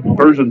 2. I have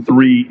version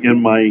 3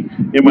 in my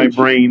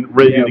brain,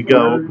 ready Yeah, to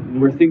go.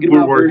 We're thinking We're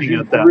about working version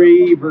at that.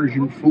 3,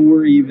 version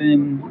 4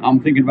 even. I'm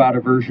thinking about a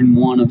version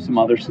 1 of some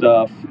other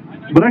stuff.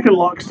 But I can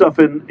lock stuff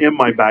in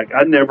my back.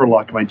 I never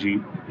lock my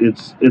Jeep.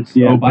 It's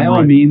Yeah, open, by all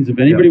right? means, if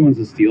anybody wants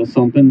to steal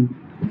something,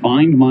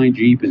 find my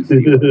Jeep and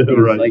steal it. Because,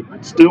 right. Like,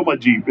 Still my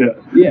Jeep. Yeah.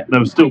 yeah,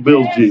 No, still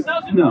Bill's Jeep.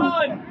 no.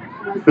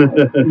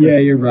 Yeah,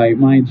 you're right.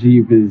 My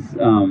Jeep is,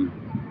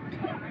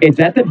 it's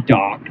at the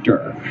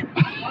doctor.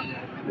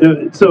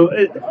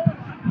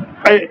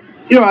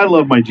 I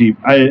love my Jeep.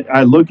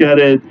 I look at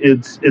it.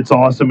 It's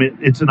awesome.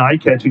 It's an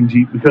eye-catching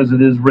Jeep because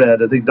it is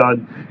red. I think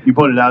Don, you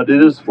pointed out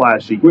it is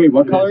flashy. Wait,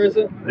 what color is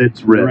it?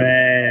 It's red.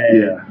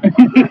 Red.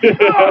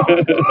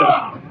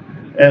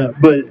 Yeah.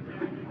 But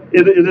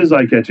it is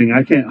eye-catching.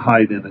 I can't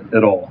hide in it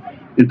at all.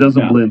 It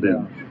doesn't No. blend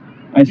in.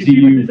 I see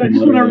you. I from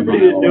just want literally a everybody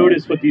to mile away.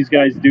 notice what these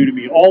guys do to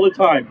me all the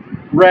time.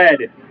 Red,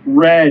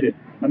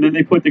 and then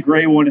they put the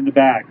gray one in the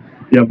back.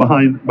 Yeah,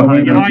 behind Oh,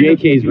 the,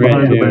 JK's red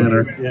behind the too.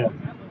 banner. Yeah.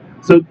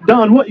 So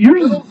Don, what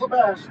yours? Those the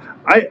best.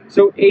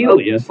 So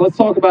Alias, let's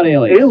talk about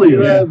Alias.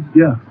 Alias.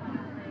 Yeah.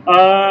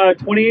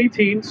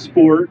 2018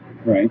 Sport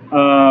Right.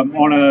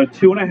 on a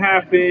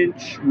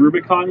 2.5-inch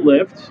Rubicon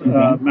lift,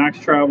 Mhm. max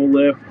travel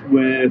lift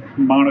with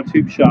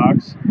monotube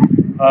shocks.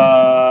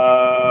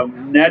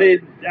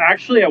 Netted.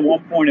 Actually, at one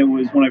point it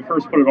was when I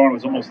first put it on, it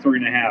was almost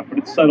 3.5, but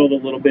it's settled a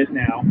little bit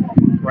now,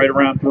 right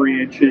around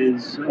 3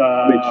 inches.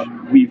 Which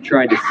we've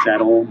tried to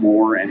settle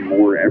more and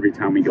more every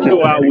time we go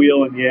Go out. out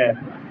wheeling, yeah.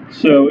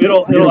 So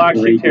it'll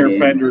actually break tear it in.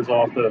 fenders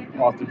off the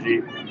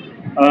Jeep.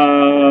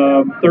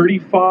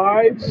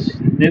 35s,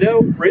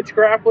 Nitto, Rich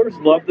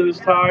Grapplers, love those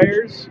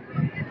tires.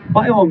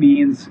 By all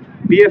means,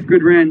 BF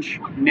Goodwrench,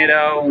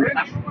 Nitto,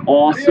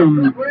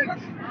 awesome.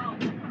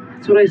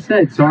 That's what I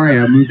said. Sorry,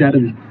 I moved out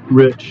of the...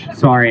 Rich.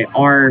 Sorry,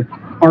 our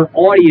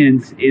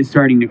audience is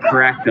starting to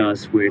correct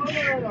us, which...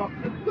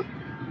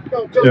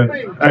 No, just Yeah.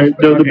 me. No,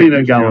 the Okay,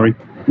 peanut gallery.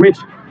 Which,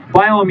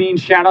 by all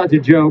means, shout out to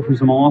Joe for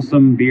some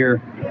awesome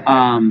beer.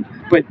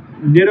 But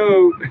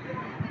Nitto...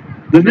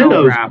 The No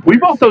Nittos. wrappers. We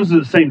bought those at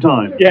the same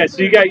time. Yeah,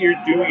 so you got your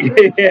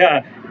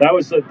yeah. That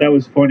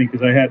was funny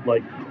because I had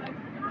like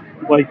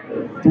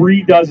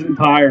 3 dozen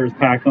tires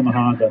packed on the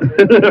Honda.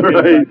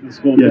 Right. Back to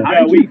school. Yeah.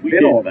 How did we you fit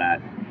did. all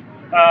that?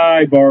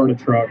 I borrowed a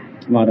truck.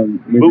 A lot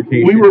of But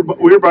lubrication.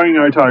 we were buying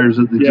our tires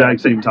at the Yeah.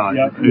 exact same time.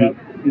 Yep.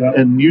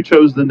 And you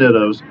chose the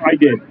Nittos, I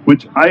did.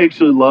 which I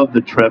actually love the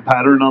tread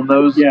pattern on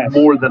those Yes.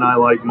 more than I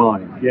like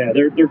mine. Yeah,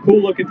 they're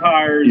cool looking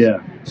tires.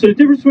 Yeah. So the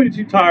difference between the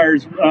two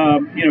tires,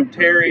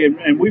 Terry,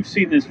 and we've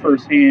seen this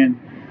firsthand.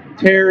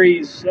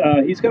 Terry's,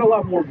 he's got a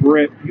lot more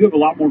grip. You have a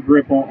lot more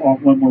grip on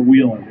when we're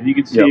wheeling, and you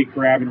can see Yep. it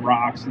grabbing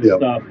rocks and Yep.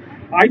 stuff.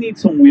 I need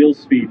some wheel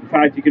speed. In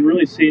fact, you can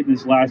really see it in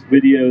this last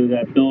video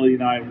that Billy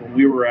and I, when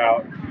we were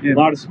out, Yeah. a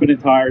lot of spinning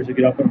tires that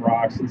get up in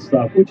rocks and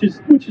stuff, which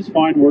is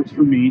fine, works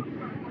for me.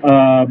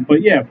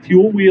 But yeah,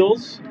 fuel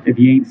wheels. If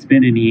you ain't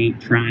spinning, you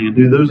ain't trying.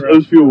 Dude,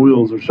 those fuel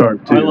wheels are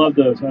sharp too. I love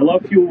those. I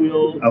love fuel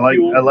wheels. I like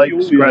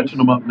fuel scratching wheels.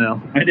 them up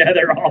now. I know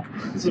they're all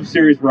some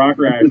serious rock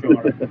rash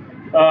on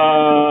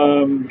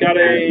them. Got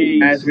a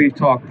As we've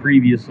talked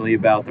previously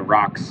about the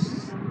rock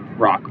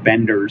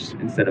benders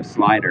instead of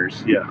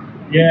sliders. Yeah.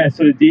 yeah.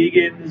 So the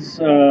Deegan's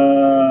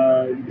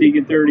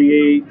Deegan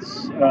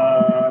 38s.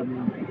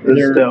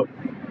 This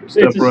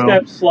step It's a round.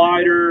 step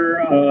slider,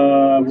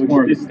 which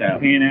more of a didn't step.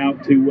 pan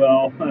out too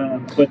well,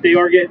 but they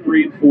are getting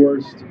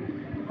reinforced.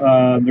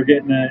 They're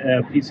getting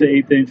a piece of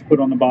 1/8 inch put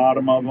on the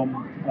bottom of them.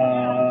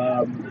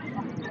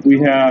 We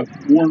have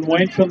Warren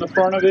winch on the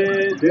front of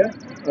it. Yeah.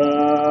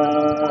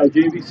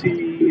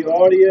 JVC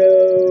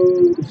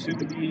audio, soon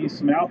to be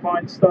some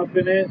Alpine stuff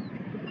in it.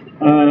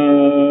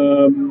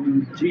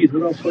 Geez,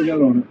 what else do I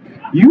got on it?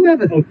 You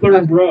have a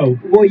Third row.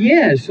 Well,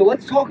 yeah. So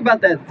let's talk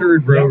about that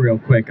third row real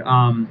quick.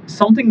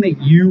 Something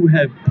that you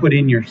have put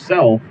in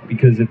yourself,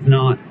 because it's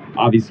not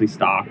obviously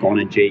stock on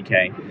a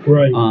JK.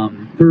 Right.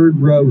 Third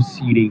row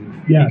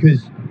seating. Yes.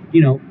 Because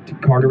to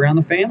cart around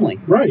the family,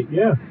 Right,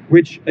 yeah.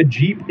 which a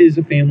Jeep is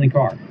a family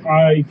car.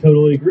 I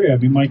totally agree. I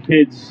mean, my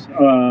kids,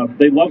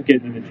 they love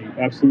getting in the Jeep.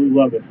 Absolutely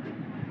love it.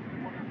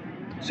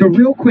 So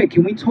real quick,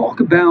 can we talk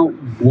about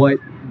what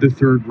the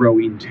third row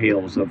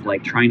entails of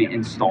like trying to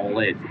install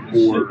it,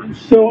 or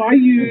So I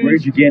use.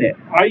 where'd you get it?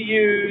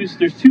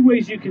 There's 2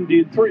 ways you can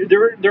do.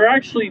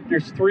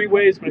 There's 3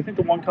 ways, but I think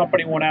the one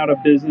company went out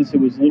of business. It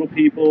was Little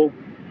People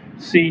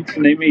seats,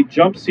 and they made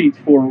jump seats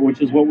for it,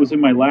 which is what was in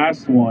my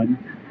last one.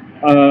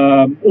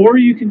 Or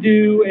you can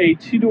do a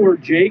 2-door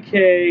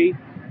JK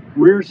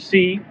rear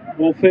seat,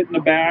 will fit in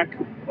the back,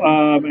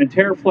 and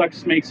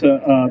TerraFlex makes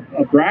a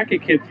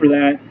bracket kit for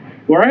that,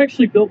 where I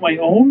actually built my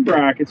own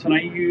brackets, and I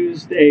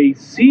used a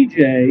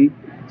CJ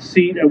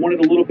seat. I wanted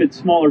a little bit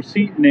smaller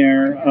seat in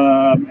there,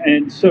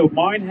 and so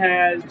mine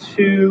has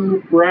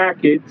 2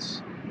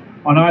 brackets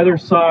on either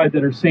side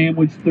that are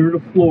sandwiched through the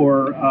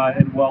floor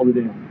and welded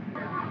in.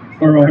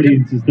 Our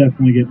audience is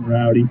definitely getting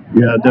rowdy.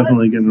 Yeah,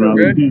 definitely getting around.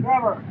 Good.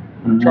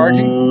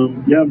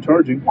 Charging? Yeah, I'm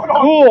charging.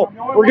 Cool.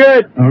 We're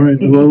good. All right.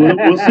 Well,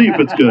 we'll see if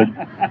it's good.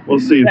 We'll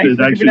see if Thanks it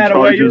for actually giving that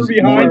away. You're charges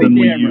behind more the than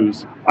we camera.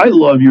 use. I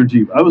love your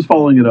Jeep. I was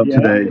following it up Yeah.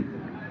 today.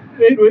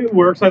 It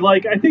works. I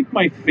think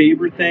my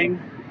favorite thing,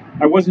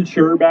 I wasn't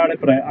sure about it,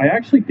 but I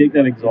actually dig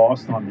that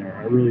exhaust on there.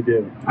 I really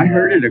do. I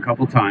heard it a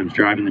couple times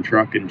driving the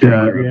truck and Yeah,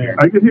 trailer up yeah. here.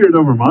 I could hear it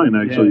over mine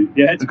actually.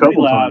 Yeah, it's a couple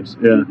pretty loud. times.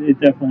 Yeah. It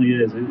definitely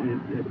is.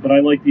 But I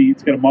like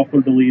it's got a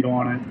muffler delete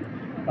on it,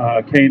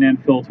 K&N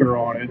filter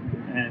on it,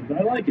 and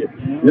I like it.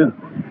 Yeah.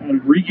 I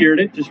re-geared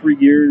it,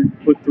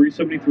 put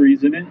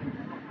 373s in it.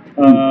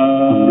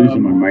 I'm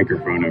losing my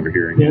microphone over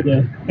here.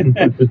 Yeah, I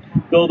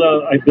built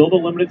a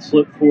limited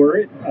slip for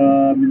it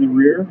in the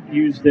rear.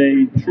 Used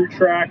a True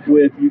Track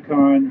with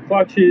Yukon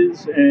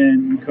clutches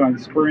and Yukon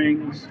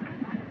springs.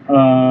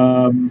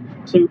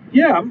 So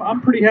yeah,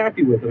 I'm pretty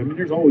happy with it. I mean,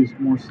 there's always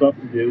more stuff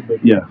to do,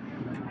 but Yeah.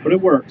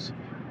 it works.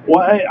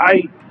 Well,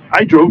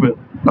 I drove it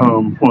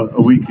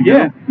a week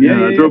ago.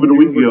 Yeah, I drove it a you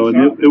week were ago, in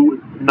and the shop. it was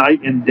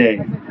night and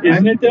day.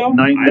 Isn't it though?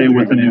 Night and day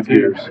with the new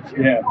gears.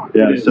 Yeah.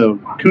 Yeah, it is. so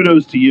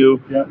kudos to you.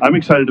 Yeah. I'm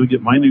excited to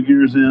get my new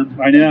gears in.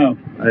 I know.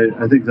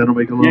 I think that'll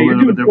make a Yeah, little you're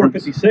bit of doing a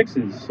difference.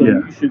 456s, so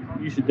Yeah.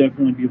 you should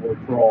definitely be able to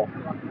crawl.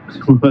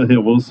 Yeah,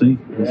 we'll see.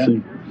 We'll Yeah.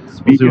 see.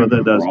 We'll see what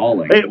that does.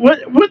 Crawling. Hey, what?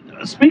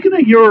 Speaking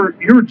of your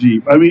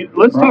Jeep, I mean,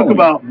 let's talk Crawling.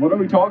 about. What are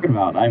we talking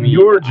about? I mean,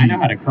 Your I know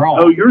Jeep. how to crawl.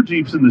 Oh, your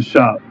Jeep's in the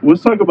shop.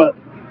 Let's talk about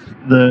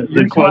the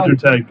You're talking-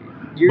 Quadratec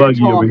You're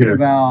buggy over talking here.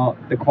 about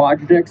the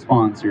Quadratec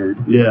sponsored.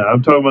 Yeah,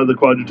 I'm talking about the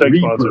Quadratec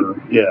Reaper.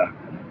 sponsor. Yeah.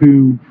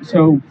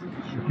 So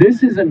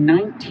this is a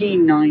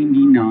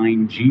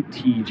 1999 Jeep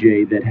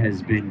TJ that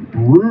has been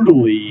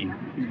brutally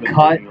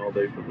cut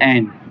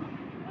and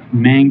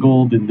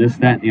mangled and this,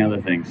 that, and the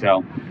other thing.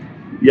 So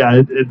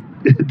Yeah,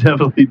 it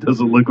definitely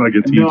doesn't look like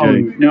a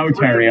TJ. no,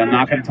 Terry, I'm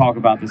not going to talk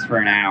about this for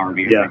an hour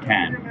because Yeah. I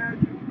can.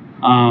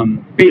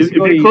 If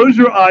Basically, you close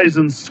your eyes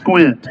and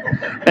squint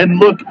and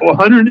look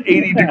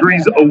 180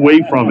 degrees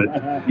away from it,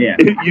 yeah.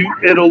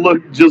 it'll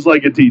look just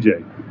like a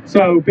TJ.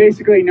 So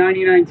basically,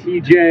 99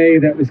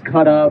 TJ that was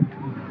cut up.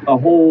 A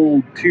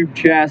whole tube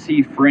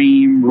chassis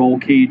frame roll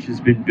cage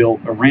has been built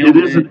around It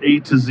is an A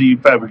to Z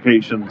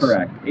fabrications.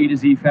 Correct. A to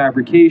Z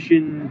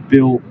fabrication,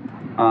 built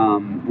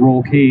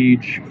roll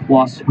cage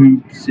plus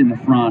hoops in the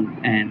front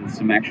and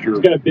some extra.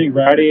 It's got a big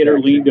radiator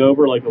leaned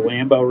over like a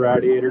Lambo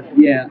radiator.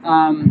 Yeah.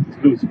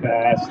 It goes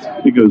fast.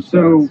 It goes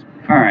So, fast.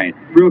 all right,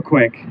 real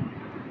quick.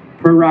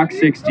 Pro Rock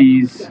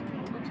 60s,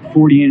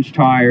 40-inch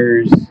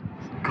tires,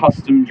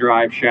 custom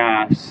drive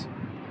shafts,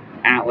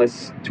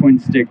 Atlas twin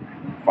stick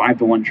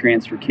 5-to-1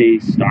 transfer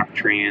case, stock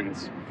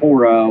trans,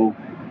 4.0,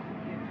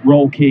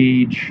 roll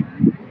cage,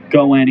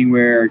 go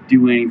anywhere,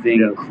 do anything,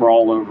 Yeah.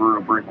 crawl over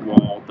a brick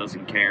wall,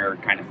 doesn't care,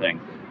 kind of thing.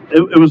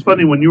 It was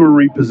funny when you were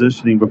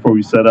repositioning before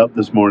we set up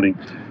this morning.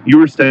 You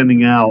were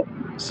standing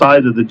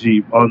outside of the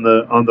Jeep on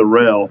the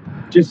rail,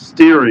 just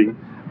steering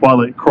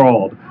while it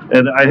crawled,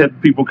 and I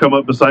had people come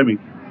up beside me.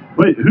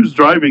 Wait, who's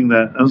driving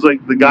that? I was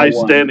like, the guy No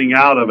one. standing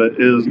out of it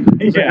is.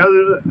 It's, like,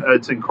 Yeah.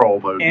 it's in crawl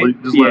mode.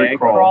 Just yeah, let it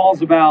crawl.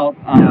 crawls about.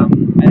 I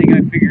think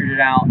I figured it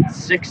out.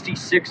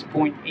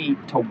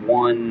 66.8 to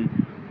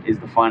 1 is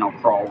the final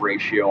crawl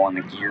ratio on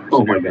the gears Oh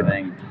and my God.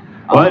 everything.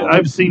 Well,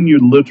 I've seen you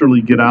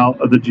literally get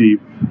out of the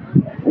Jeep,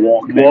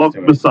 walk walk next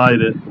to it.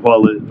 beside it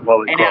while it And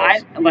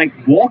crawls. I like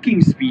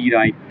walking speed.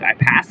 I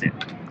pass it.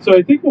 So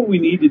I think what we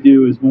need to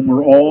do is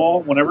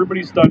when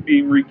everybody's done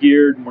being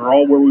re-geared and we're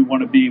all where we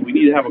want to be, we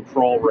need to have a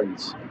crawl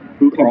race.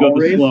 Who can Crawl go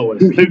the race?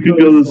 slowest? Who can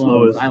go the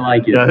slowest? I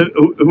like it. Yeah,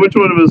 which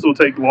one of us will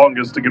take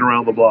longest to get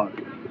around the block?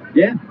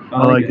 Yeah,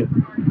 I like it.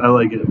 I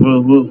like it.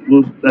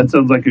 We'll that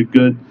sounds like a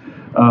good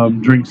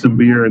drink some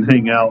beer and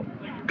hang out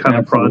kind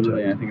of Absolutely.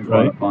 project. I think it's a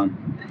lot of fun.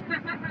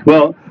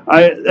 Well,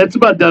 that's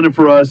about done it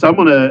for us.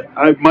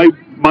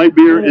 My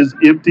beer is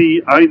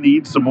empty. I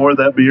need some more of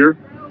that beer.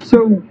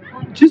 So,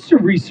 just to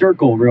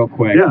recircle real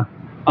quick. Yeah.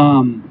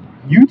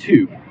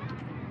 YouTube.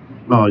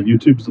 Oh,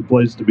 YouTube's the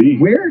place to be.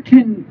 Where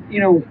can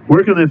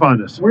Where can they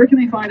find us? Where can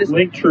they find us?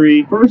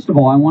 Linktree. First of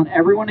all, I want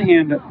everyone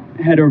to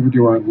head over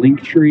to our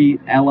Linktree,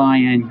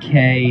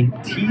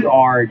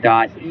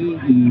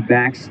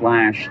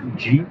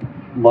 linktr.ee/Jeep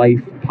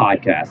Life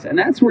Podcast. And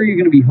that's where you're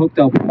going to be hooked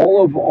up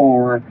all of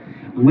our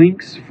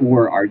links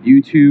for our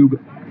YouTube,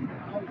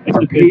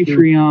 our Instapicture.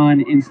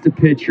 Patreon,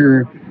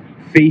 Instapicture,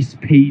 face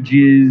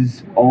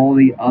pages, all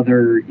the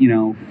other,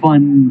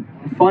 fun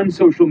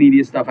social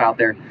media stuff out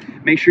there.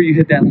 Make sure you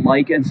hit that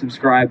like and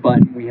subscribe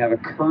button. We have a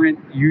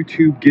current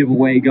YouTube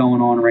giveaway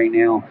going on right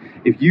now.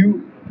 If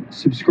you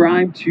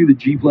subscribe to the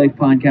Jeep Life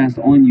Podcast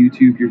on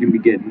YouTube, you're going to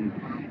be getting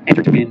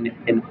entered in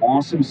an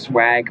awesome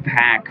swag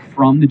pack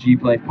from the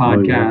Jeep Life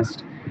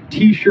Podcast.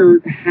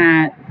 T-shirt,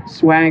 hat,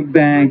 swag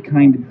bag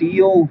kind of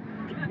deal.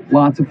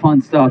 Lots of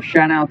fun stuff.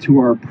 Shout out to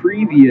our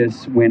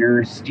previous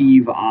winner,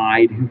 Steve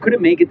Ide, who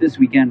couldn't make it this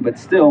weekend, but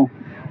still,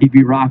 he'd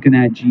be rocking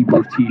that Jeep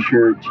Life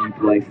T-shirt, Jeep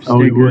Life stickers.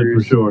 Oh, he would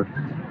for sure.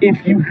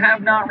 If you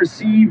have not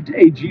received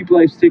a Jeep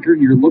Life sticker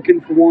and you're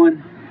looking for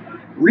one,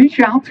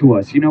 reach out to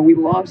us. We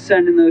love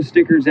sending those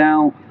stickers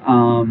out.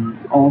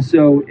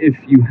 Also, if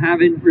you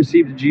haven't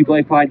received a Jeep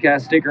Life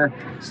Podcast sticker,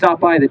 stop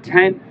by the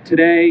tent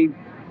today.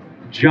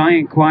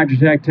 Giant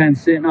Quadratec tent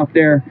sitting up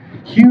there.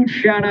 Huge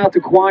shout out to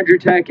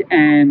Quadratec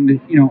and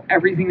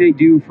everything they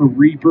do for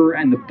Reaper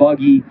and the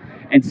buggy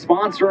and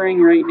sponsoring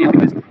right now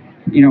because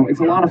it's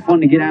a lot of fun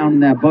to get out in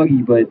that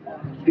buggy, but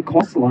it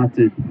costs a lot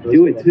to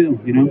do it too.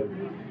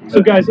 So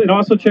guys, and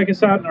also check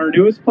us out in our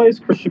newest place,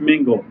 Christian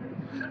Mingle.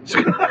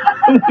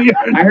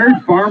 I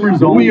heard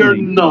farmers only. We are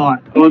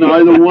not on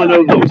either one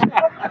of those.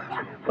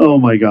 Oh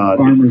my God!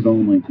 Farmers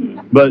only.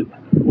 But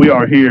we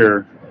are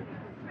here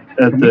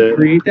at the.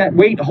 Create that.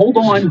 Wait, hold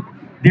on.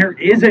 There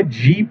is a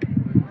Jeep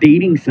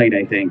dating site,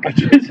 I think. I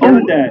just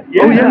heard that.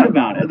 Yeah, I heard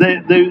about it.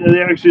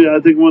 They actually, I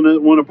think, want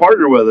to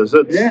partner with us.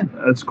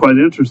 That's quite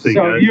interesting.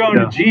 So if you own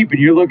a Jeep and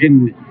you're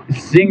looking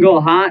single,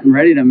 hot, and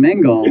ready to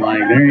mingle, like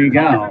there you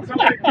go.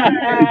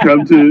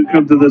 come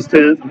to this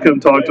tent,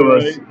 come talk to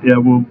us. Yeah,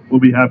 we'll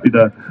be happy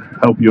to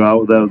help you out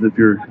with that if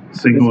you're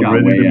This single got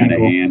and ready way to out of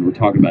mingle. hand. We're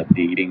talking about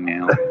dating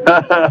now.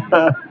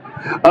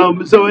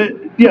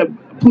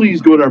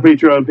 Please go to our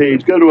Patreon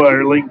page. Go to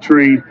our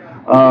Linktree.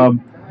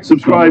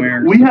 Subscribe.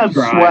 Somewhere, We have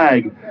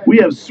subscribe. swag. We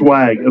have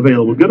swag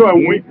available. Go to our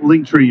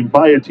Linktree and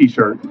buy a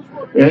T-shirt.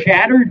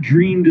 Shattered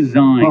Dream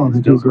Designs Oh, they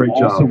do a does great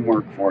job. awesome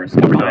work for us.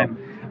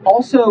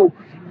 Also,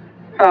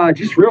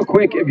 just real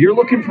quick, if you're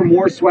looking for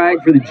more swag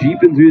for the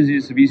Jeep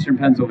enthusiasts of Eastern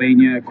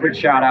Pennsylvania, quick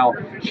shout out.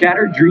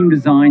 Shattered Dream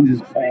Designs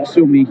is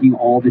also making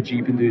all the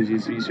Jeep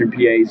enthusiasts of Eastern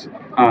PA's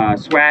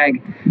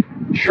swag.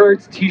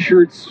 Shirts,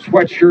 t-shirts,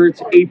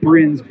 sweatshirts,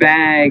 aprons,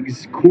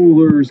 bags,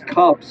 coolers,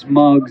 cups,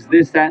 mugs,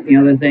 this, that, and the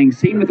other thing.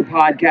 Same with the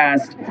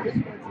podcast.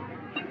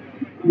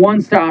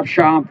 One-stop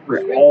shop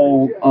for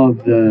all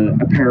of the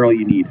apparel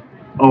you need.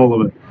 All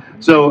of it.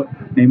 So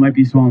They might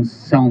be selling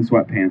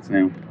sweatpants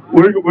now.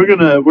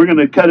 we're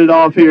gonna cut it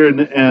off here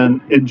and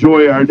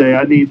enjoy our day.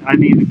 I need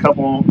a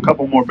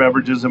couple more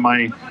beverages in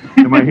my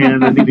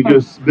hand. I need to go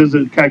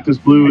visit Cactus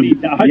Blue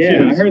and Yeah,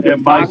 I heard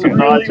and buy some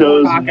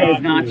nachos. Tacos,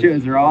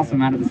 nachos are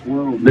awesome, out of this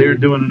world. They're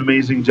doing an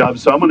amazing job.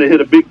 So I'm going to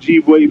hit a big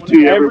Jeep wave to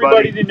you,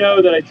 Everybody to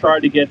know that I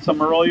tried to get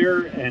some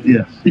earlier, and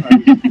Yes.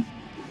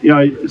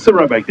 Sit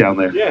right back down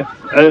there. yeah,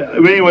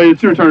 Anyway,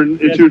 it's your turn.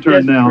 It's your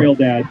turn now. Real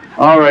dad.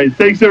 All right.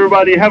 Thanks,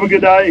 everybody. Have a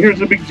good night.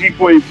 Here's a big Jeep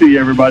wave to you,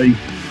 everybody.